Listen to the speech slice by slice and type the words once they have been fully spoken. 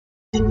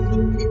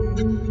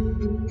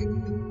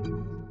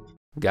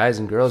Guys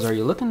and girls, are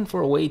you looking for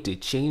a way to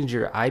change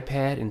your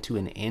iPad into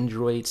an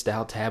Android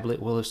style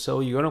tablet? Well, if so,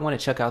 you're going to want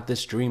to check out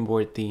this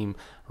DreamBoard theme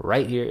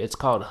right here. It's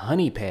called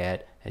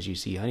HoneyPad, as you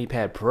see,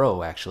 HoneyPad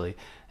Pro actually.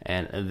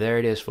 And there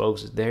it is,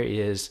 folks. There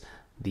is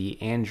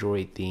the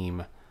Android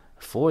theme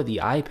for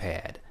the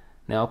iPad.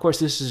 Now, of course,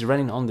 this is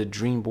running on the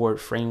DreamBoard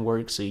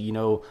framework, so you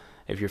know,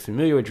 if you're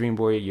familiar with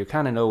DreamBoard, you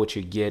kind of know what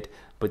you get.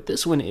 But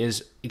this one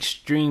is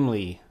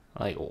extremely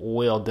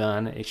well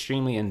done,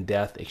 extremely in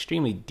depth,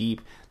 extremely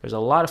deep. There's a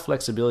lot of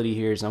flexibility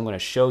here, so I'm going to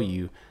show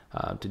you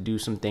to do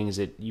some things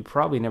that you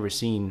probably never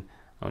seen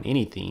on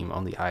any theme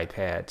on the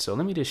iPad. So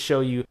let me just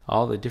show you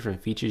all the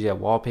different features. You have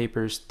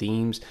wallpapers,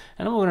 themes,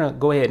 and I'm going to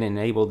go ahead and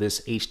enable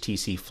this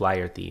HTC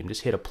Flyer theme.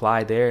 Just hit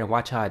apply there and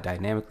watch how it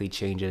dynamically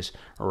changes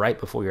right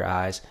before your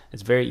eyes.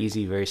 It's very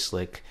easy, very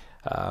slick,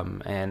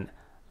 and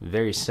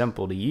very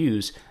simple to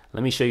use.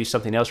 Let me show you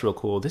something else real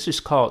cool. This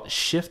is called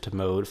shift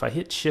mode. If I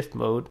hit shift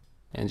mode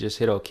and just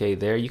hit OK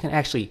there, you can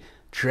actually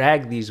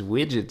drag these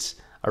widgets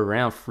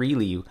around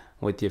freely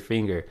with your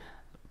finger.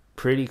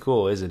 Pretty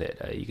cool, isn't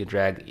it? You can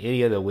drag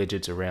any of the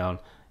widgets around.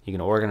 You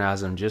can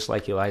organize them just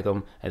like you like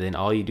them, and then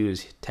all you do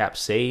is tap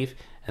save,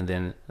 and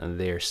then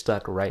they're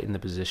stuck right in the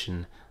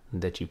position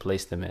that you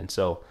place them in.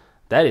 So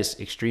that is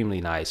extremely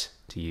nice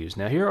to use.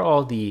 Now here are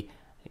all the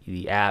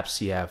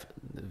apps. You have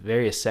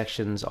various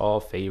sections,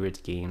 all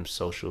favorites, games,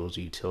 socials,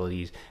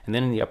 utilities, and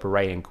then in the upper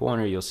right hand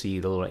corner you'll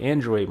see the little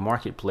Android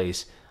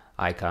marketplace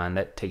icon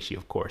that takes you,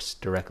 of course,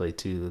 directly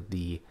to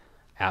the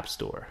App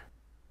Store.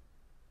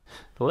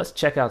 So let's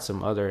check out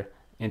some other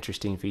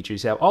interesting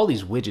features. You have all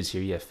these widgets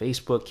here. You have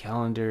Facebook,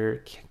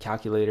 calendar,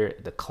 calculator,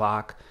 the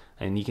clock,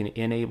 and you can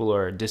enable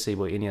or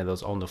disable any of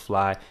those on the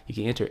fly. You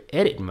can enter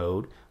edit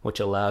mode, which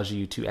allows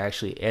you to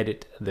actually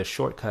edit the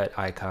shortcut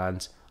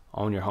icons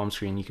on your home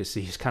screen. You can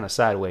see it's kind of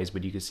sideways,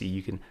 but you can see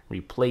you can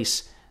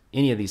replace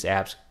any of these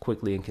apps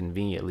quickly and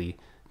conveniently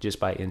just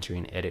by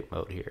entering edit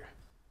mode here.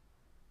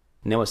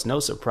 Now, it's no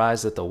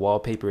surprise that the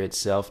wallpaper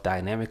itself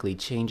dynamically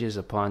changes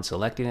upon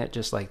selecting it,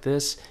 just like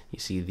this. You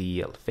see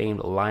the famed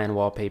lion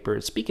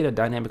wallpaper. Speaking of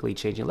dynamically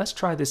changing, let's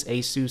try this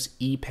Asus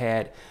Eee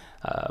Pad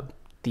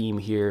theme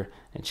here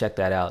and check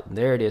that out.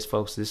 There it is,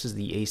 folks. This is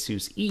the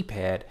Asus Eee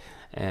Pad,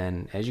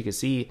 and as you can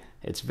see,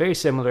 it's very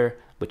similar,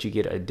 but you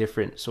get a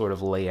different sort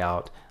of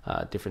layout,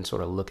 different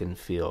sort of look and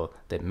feel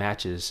that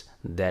matches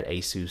that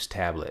Asus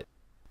tablet.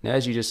 Now,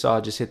 as you just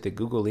saw, just hit the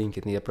Google link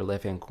in the upper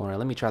left-hand corner.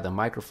 Let me try the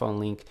microphone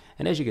link.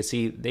 And as you can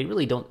see, they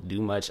really don't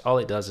do much. All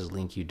it does is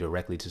link you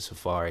directly to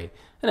Safari,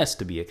 and that's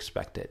to be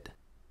expected.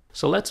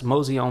 So let's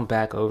mosey on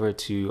back over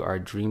to our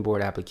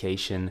DreamBoard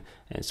application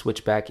and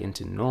switch back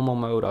into normal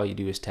mode. All you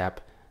do is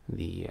tap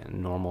the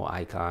normal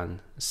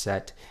icon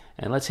set.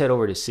 And let's head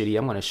over to City.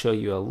 I'm going to show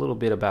you a little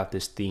bit about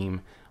this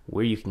theme,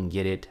 where you can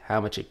get it,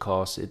 how much it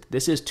costs.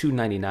 This is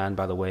 $2.99,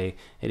 by the way.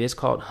 It is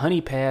called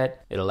HoneyPad.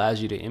 It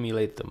allows you to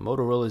emulate the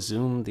Motorola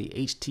Xoom, the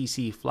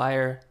HTC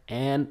Flyer,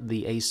 and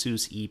the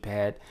Asus Eee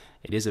Pad.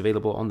 It is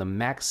available on the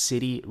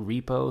MacCiti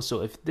repo.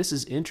 So if this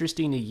is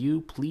interesting to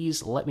you,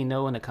 please let me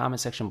know in the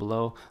comment section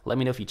below. Let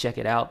me know if you check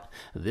it out.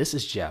 This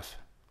is Jeff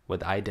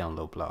with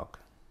iDownload Blog.